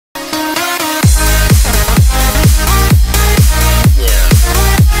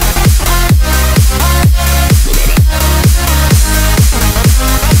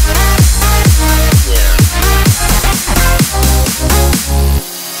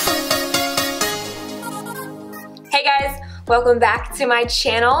welcome back to my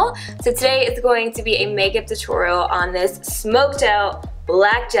channel. So today is going to be a makeup tutorial on this smoked out,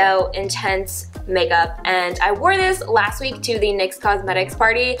 blacked out, intense makeup. And I wore this last week to the NYX Cosmetics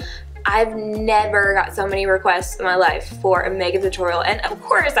party. I've never got so many requests in my life for a makeup tutorial, and of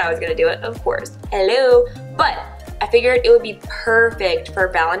course I was gonna do it, of course. Hello. But I figured it would be perfect for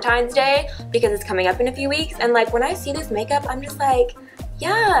Valentine's Day because it's coming up in a few weeks, and like when I see this makeup, I'm just like,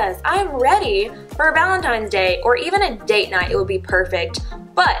 yes, I'm ready for Valentine's Day, or even a date night. It would be perfect.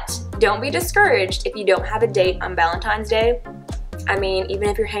 But don't be discouraged if you don't have a date on Valentine's Day. I mean, even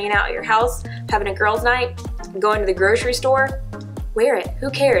if you're hanging out at your house, having a girls' night, going to the grocery store, wear it.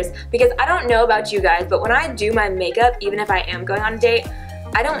 Who cares? Because I don't know about you guys, but when I do my makeup, even if I am going on a date,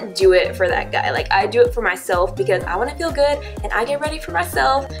 I don't do it for that guy. Like, I do it for myself because I want to feel good and I get ready for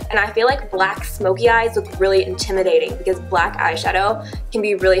myself. And I feel like black smoky eyes look really intimidating because black eyeshadow can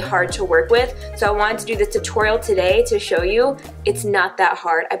be really hard to work with. So I wanted to do this tutorial today to show you it's not that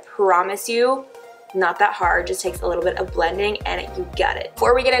hard. I promise you, not that hard. Just takes a little bit of blending and you got it.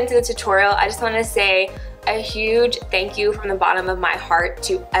 Before we get into the tutorial, I just want to say a huge thank you from the bottom of my heart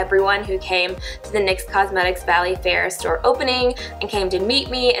to everyone who came to the NYX Cosmetics Valley Fair store opening and came to meet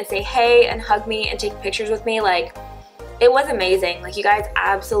me and say hey and hug me and take pictures with me. Like, it was amazing. Like, you guys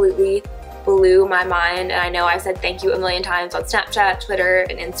absolutely blew my mind, and I know I said thank you a million times on Snapchat, Twitter,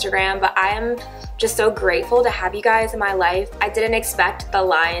 and Instagram, but I am just so grateful to have you guys in my life. I didn't expect the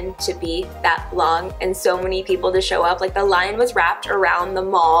line to be that long and so many people to show up. Like, the line was wrapped around the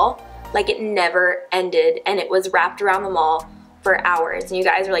mall. Like, it never ended, and it was wrapped around the mall for hours. And you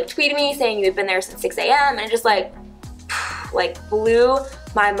guys were like tweeting me saying you had been there since 6 a.m. and it just like blew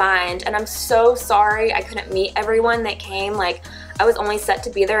my mind. And I'm so sorry I couldn't meet everyone that came. Like, I was only set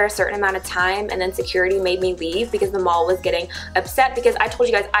to be there a certain amount of time, and then security made me leave because the mall was getting upset because I told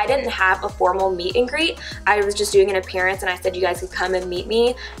you guys I didn't have a formal meet and greet. I was just doing an appearance and I said you guys could come and meet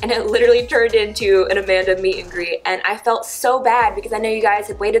me, and it literally turned into an Amanda meet and greet. And I felt so bad because I know you guys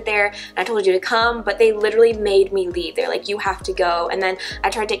had waited there and I told you to come, but they literally made me leave. They're like, you have to go. And then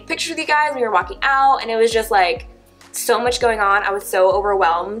I tried to take pictures with you guys when we were walking out, and it was just like so much going on. I was so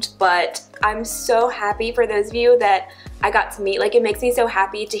overwhelmed, but I'm so happy for those of you that I got to meet. Like, it makes me so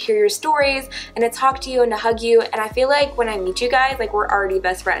happy to hear your stories and to talk to you and to hug you. And I feel like when I meet you guys, like, we're already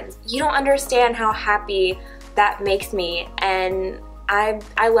best friends. You don't understand how happy that makes me, and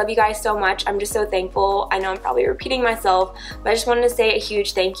I love you guys so much. I'm just so thankful. I know I'm probably repeating myself, but I just wanted to say a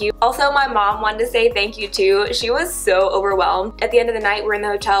huge thank you. Also, my mom wanted to say thank you too. She was so overwhelmed. At the end of the night, we're in the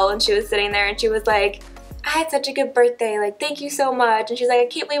hotel and she was sitting there and she was like, I had such a good birthday, like, thank you so much. And she's like, I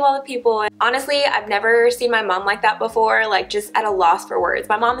can't believe all the people. And honestly, I've never seen my mom like that before, like, just at a loss for words.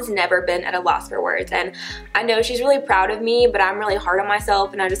 My mom has never been at a loss for words, and I know she's really proud of me, but I'm really hard on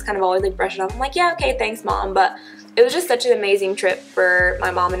myself, and I just kind of always like brush it off. I'm like, yeah, okay, thanks, Mom. But it was just such an amazing trip for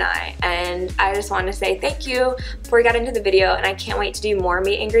my mom and I, and I just wanted to say thank you before we got into the video, and I can't wait to do more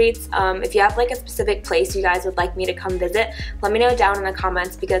meet and greets. If you have like a specific place you guys would like me to come visit, let me know down in the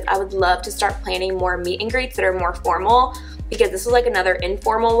comments, because I would love to start planning more meet and greets that are more formal, because this was like another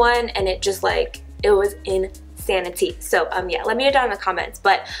informal one and it just like, it was insanity. So yeah, let me know down in the comments.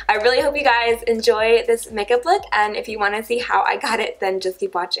 But I really hope you guys enjoy this makeup look, and if you want to see how I got it, then just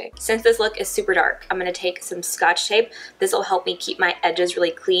keep watching. Since this look is super dark, I'm going to take some Scotch tape. This will help me keep my edges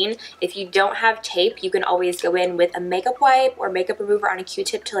really clean. If you don't have tape, you can always go in with a makeup wipe or makeup remover on a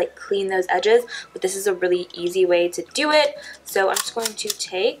Q-tip to like clean those edges, but this is a really easy way to do it. So I'm just going to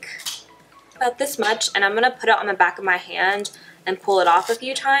take about this much, and I'm going to put it on the back of my hand and pull it off a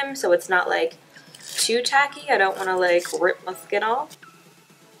few times so it's not like too tacky. I don't want to like rip my skin off.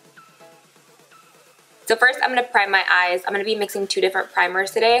 So first I'm going to prime my eyes. I'm going to be mixing two different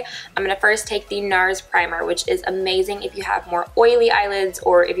primers today. I'm going to first take the NARS primer, which is amazing if you have more oily eyelids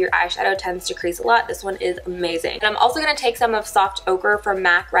or if your eyeshadow tends to crease a lot. This one is amazing. And I'm also going to take some of Soft Ochre from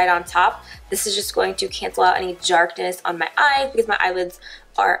MAC right on top. This is just going to cancel out any darkness on my eyes because my eyelids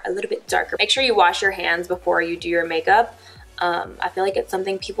are a little bit darker. Make sure you wash your hands before you do your makeup. I feel like it's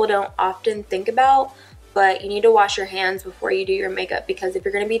something people don't often think about, but you need to wash your hands before you do your makeup, because if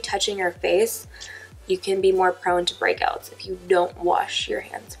you're going to be touching your face, you can be more prone to breakouts if you don't wash your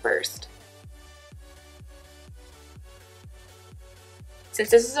hands first. Since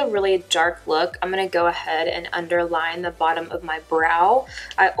this is a really dark look, I'm going to go ahead and underline the bottom of my brow.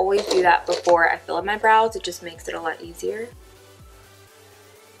 I always do that before I fill in my brows. It just makes it a lot easier.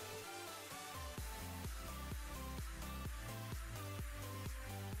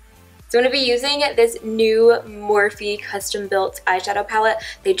 So I'm going to be using this new Morphe custom built eyeshadow palette.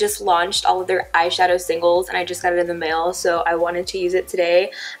 They just launched all of their eyeshadow singles and I just got it in the mail, so I wanted to use it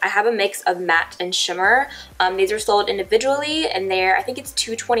today. I have a mix of matte and shimmer. These are sold individually and I think it's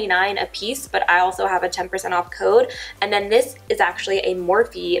 $2.29 a piece, but I also have a 10% off code. And then this is actually a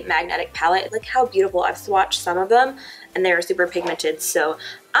Morphe magnetic palette. Look how beautiful. I've swatched some of them and they're super pigmented, so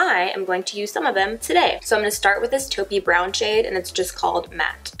I am going to use some of them today. So I'm going to start with this taupey brown shade and it's just called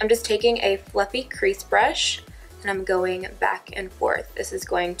Matte. I'm just taking a fluffy crease brush and I'm going back and forth. This is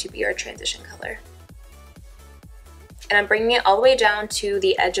going to be our transition color. And I'm bringing it all the way down to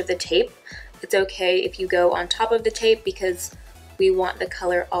the edge of the tape. It's okay if you go on top of the tape because we want the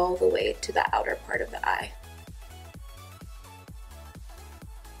color all the way to the outer part of the eye.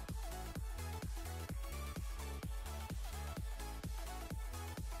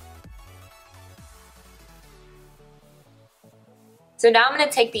 So now I'm going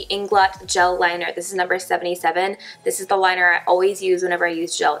to take the Inglot gel liner. This is number 77. This is the liner I always use whenever I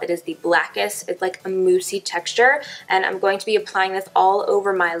use gel. It is the blackest. It's like a moussey texture, and I'm going to be applying this all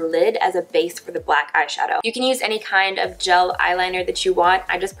over my lid as a base for the black eyeshadow. You can use any kind of gel eyeliner that you want.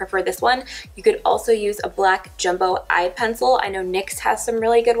 I just prefer this one. You could also use a black jumbo eye pencil. I know NYX has some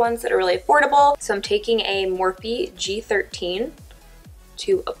really good ones that are really affordable. So I'm taking a Morphe G13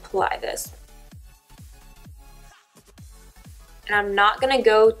 to apply this. And I'm not going to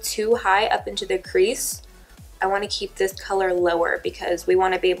go too high up into the crease. I want to keep this color lower because we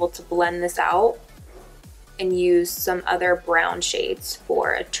want to be able to blend this out and use some other brown shades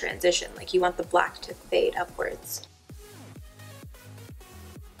for a transition. Like you want the black to fade upwards.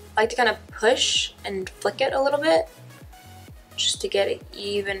 I like to kind of push and flick it a little bit just to get an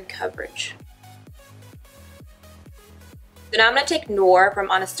even coverage. So now I'm going to take Noir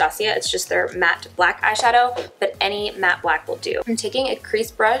from Anastasia. It's just their matte black eyeshadow, but any matte black will do. I'm taking a crease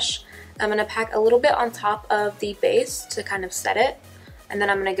brush. I'm going to pack a little bit on top of the base to kind of set it, and then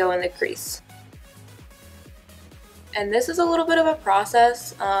I'm going to go in the crease. And this is a little bit of a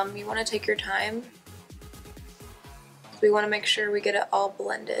process. You want to take your time. We want to make sure we get it all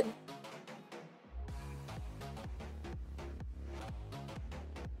blended.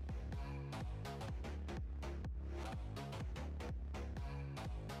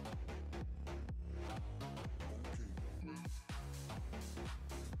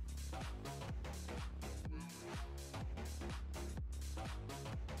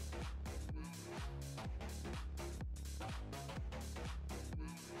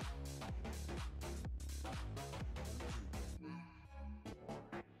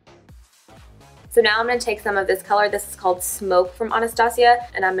 So now I'm going to take some of this color. This is called Smoke from Anastasia,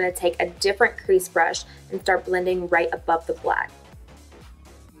 and I'm going to take a different crease brush and start blending right above the black.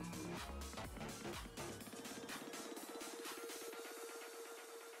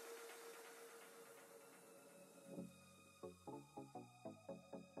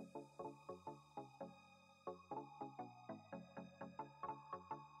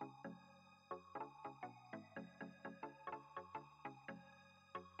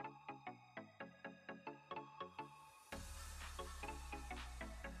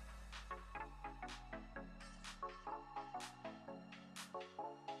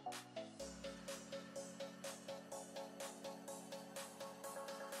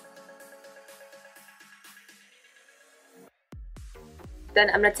 Then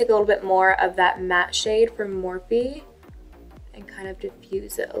I'm going to take a little bit more of that matte shade from Morphe and kind of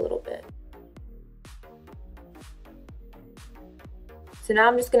diffuse it a little bit. So now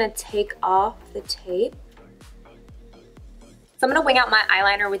I'm just going to take off the tape. So I'm going to wing out my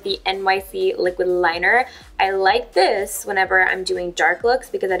eyeliner with the NYC liquid liner. I like this whenever I'm doing dark looks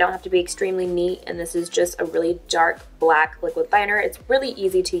because I don't have to be extremely neat, and this is just a really dark black liquid liner. It's really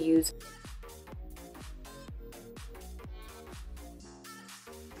easy to use.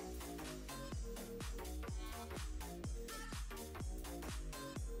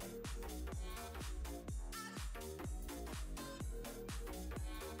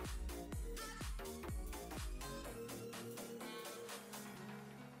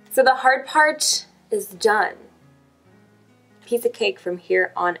 So the hard part is done. Piece of cake from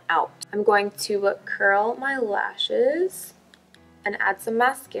here on out. I'm going to curl my lashes and add some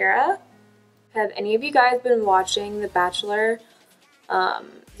mascara. Have any of you guys been watching The Bachelor?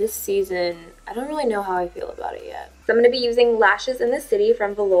 This season, I don't really know how I feel about it yet. So I'm going to be using Lashes in the City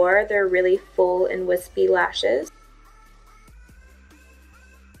from Velour. They're really full and wispy lashes.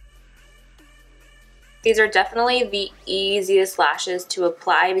 These are definitely the easiest lashes to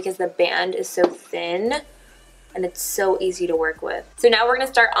apply because the band is so thin. and it's so easy to work with. So now we're going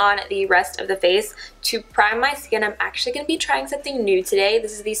to start on the rest of the face. To prime my skin, I'm actually going to be trying something new today.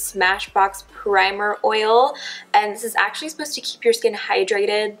 This is the Smashbox Primer Oil, and this is actually supposed to keep your skin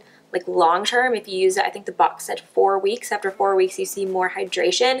hydrated like long term. If you use it, I think the box said 4 weeks. After 4 weeks you see more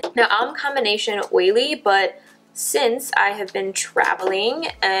hydration. Now I'm combination oily, but since I have been traveling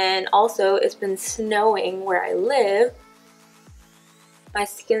and also it's been snowing where I live, my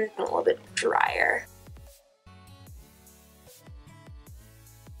skin's been a little bit drier.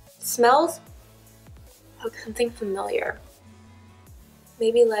 It smells like something familiar.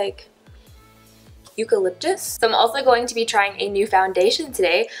 Maybe like eucalyptus. So I'm also going to be trying a new foundation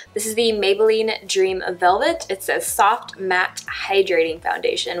today. This is the Maybelline Dream Velvet. It's a soft matte hydrating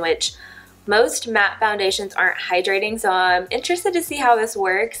foundation, which most matte foundations aren't hydrating, so I'm interested to see how this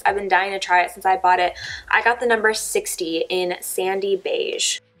works. I've been dying to try it since I bought it. I got the number 60 in Sandy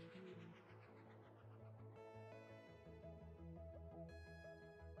Beige.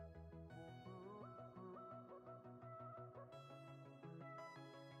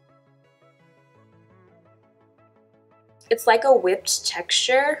 It's like a whipped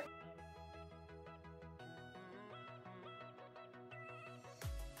texture.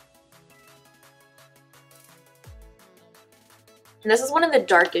 And this is one of the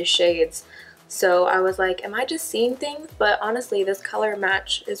darkest shades, so I was like, am I just seeing things? But honestly, this color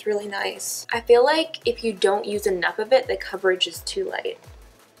match is really nice. I feel like if you don't use enough of it, the coverage is too light.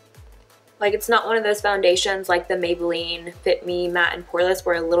 Like, it's not one of those foundations like the Maybelline Fit Me Matte and Poreless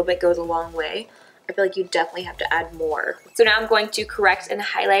where a little bit goes a long way. I feel like you definitely have to add more. So now I'm going to correct and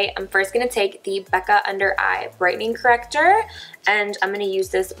highlight. I'm first going to take the Becca Under Eye Brightening Corrector, and I'm going to use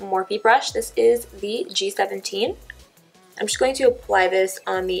this Morphe brush. This is the G17. I'm just going to apply this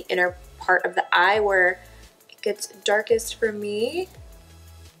on the inner part of the eye where it gets darkest for me.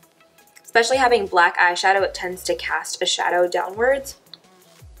 Especially having black eyeshadow, it tends to cast a shadow downwards.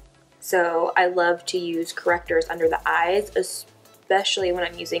 So I love to use correctors under the eyes, especially when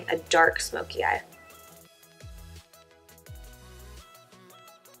I'm using a dark smoky eye.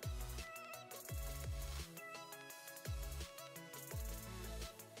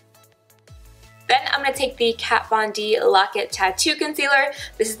 Then I'm going to take the Kat Von D Lock It Tattoo Concealer.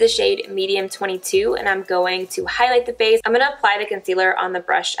 This is the shade Medium 22, and I'm going to highlight the face. I'm going to apply the concealer on the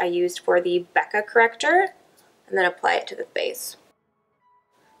brush I used for the Becca corrector, and then apply it to the face.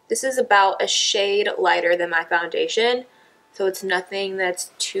 This is about a shade lighter than my foundation, so it's nothing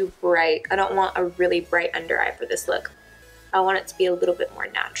that's too bright. I don't want a really bright under eye for this look. I want it to be a little bit more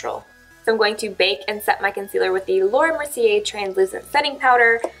natural. So I'm going to bake and set my concealer with the Laura Mercier Translucent Setting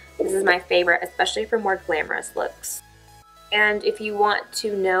Powder. This is my favorite, especially for more glamorous looks. And if you want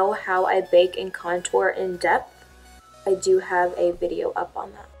to know how I bake and contour in depth, I do have a video up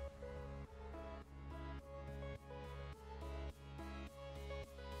on that.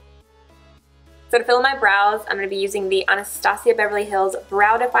 So to fill in my brows, I'm going to be using the Anastasia Beverly Hills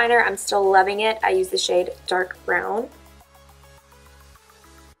Brow Definer. I'm still loving it. I use the shade Dark Brown.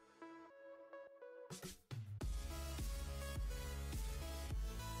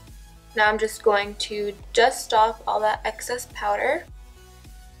 Now I'm just going to dust off all that excess powder.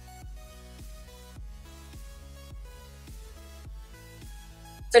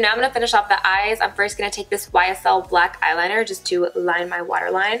 So now I'm going to finish off the eyes. I'm first going to take this YSL black eyeliner just to line my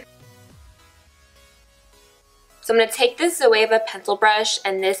waterline. So I'm going to take this Zoeva pencil brush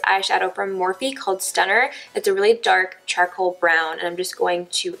and this eyeshadow from Morphe called Stunner. It's a really dark charcoal brown, and I'm just going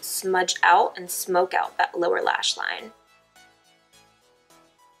to smudge out and smoke out that lower lash line.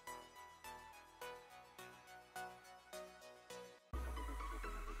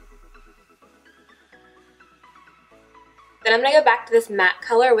 Then I'm going to go back to this matte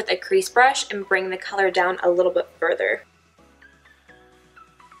color with a crease brush and bring the color down a little bit further.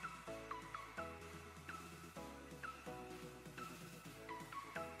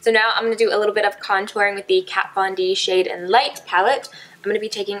 So now I'm going to do a little bit of contouring with the Kat Von D Shade and Light palette. I'm going to be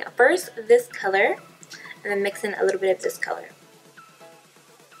taking first this color and then mixing a little bit of this color.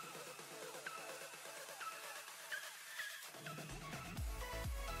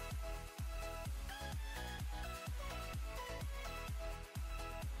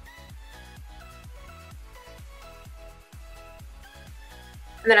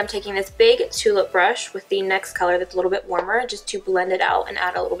 And then I'm taking this big tulip brush with the next color that's a little bit warmer just to blend it out and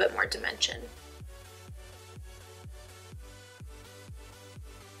add a little bit more dimension.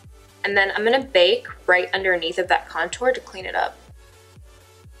 And then I'm going to bake right underneath of that contour to clean it up.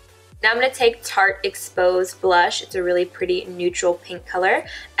 Now I'm going to take Tarte Exposed Blush. It's a really pretty neutral pink color.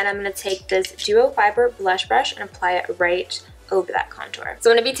 And I'm going to take this Duo Fiber blush brush and apply it right over that contour. So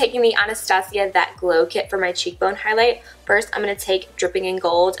I'm going to be taking the Anastasia That Glow Kit for my cheekbone highlight. First, I'm going to take Dripping in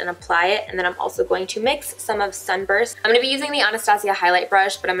Gold and apply it, and then I'm also going to mix some of Sunburst. I'm going to be using the Anastasia highlight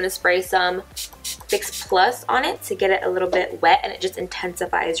brush, but I'm going to spray some Fix Plus on it to get it a little bit wet, and it just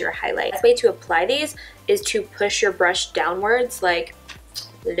intensifies your highlight. The best way to apply these is to push your brush downwards, like,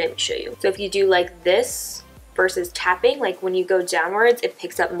 let me show you. So if you do like this versus tapping, like when you go downwards, it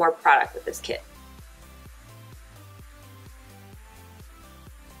picks up more product with this kit.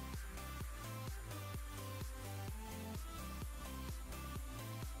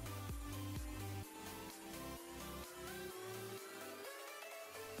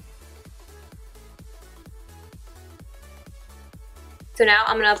 So now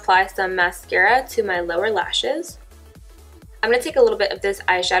I'm going to apply some mascara to my lower lashes. I'm going to take a little bit of this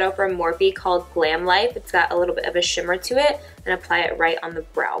eyeshadow from Morphe called Glam Life. It's got a little bit of a shimmer to it, and apply it right on the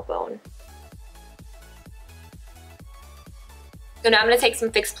brow bone. So now I'm going to take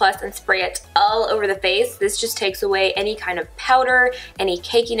some Fix Plus and spray it all over the face. This just takes away any kind of powder, any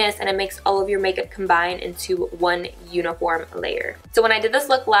cakiness, and it makes all of your makeup combine into one uniform layer. So when I did this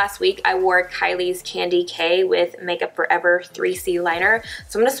look last week, I wore Kylie's Candy K with Makeup Forever 3C liner.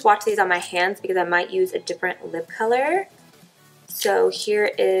 So I'm going to swatch these on my hands because I might use a different lip color. So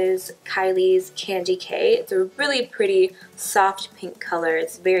here is Kylie's Candy K. It's a really pretty soft pink color.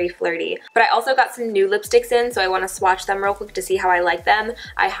 It's very flirty. But I also got some new lipsticks in, so I want to swatch them real quick to see how I like them.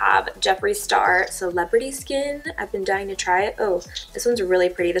 I have Jeffree Star Celebrity Skin. I've been dying to try it. Oh, this one's really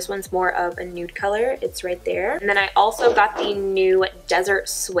pretty. This one's more of a nude color. It's right there. And then I also got the new Desert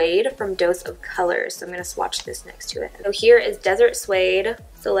Suede from Dose of Colors. So I'm going to swatch this next to it. So here is Desert Suede,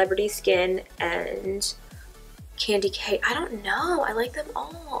 Celebrity Skin, and Candy K. I don't know. I like them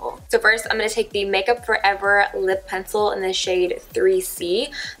all. So first, I'm going to take the Makeup Forever lip pencil in the shade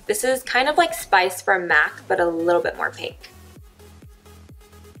 3C. This is kind of like Spice from MAC, but a little bit more pink.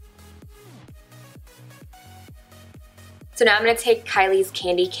 So now I'm going to take Kylie's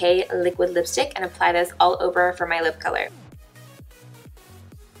Candy K liquid lipstick and apply this all over for my lip color.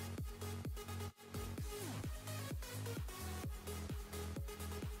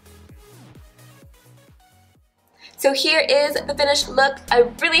 So here is the finished look. I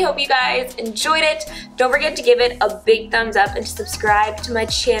really hope you guys enjoyed it. Don't forget to give it a big thumbs up and to subscribe to my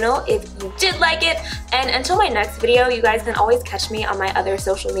channel if you did like it. And until my next video, you guys can always catch me on my other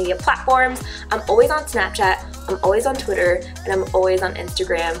social media platforms. I'm always on Snapchat, I'm always on Twitter, and I'm always on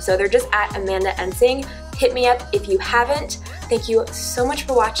Instagram. So they're just at Amanda Ensing. Hit me up if you haven't. Thank you so much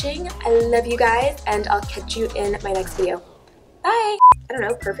for watching. I love you guys, and I'll catch you in my next video. Bye. I don't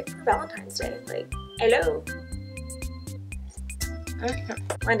know, perfect for Valentine's Day. Like, hello.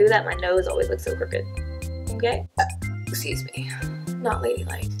 When I do that, my nose always looks so crooked. Okay? Excuse me. Not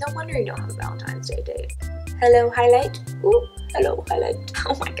ladylike. No wonder you don't have a Valentine's Day date. Hello, highlight. Ooh, hello, highlight.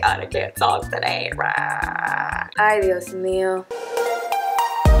 Oh my god, I can't talk today. Ay, Dios mío.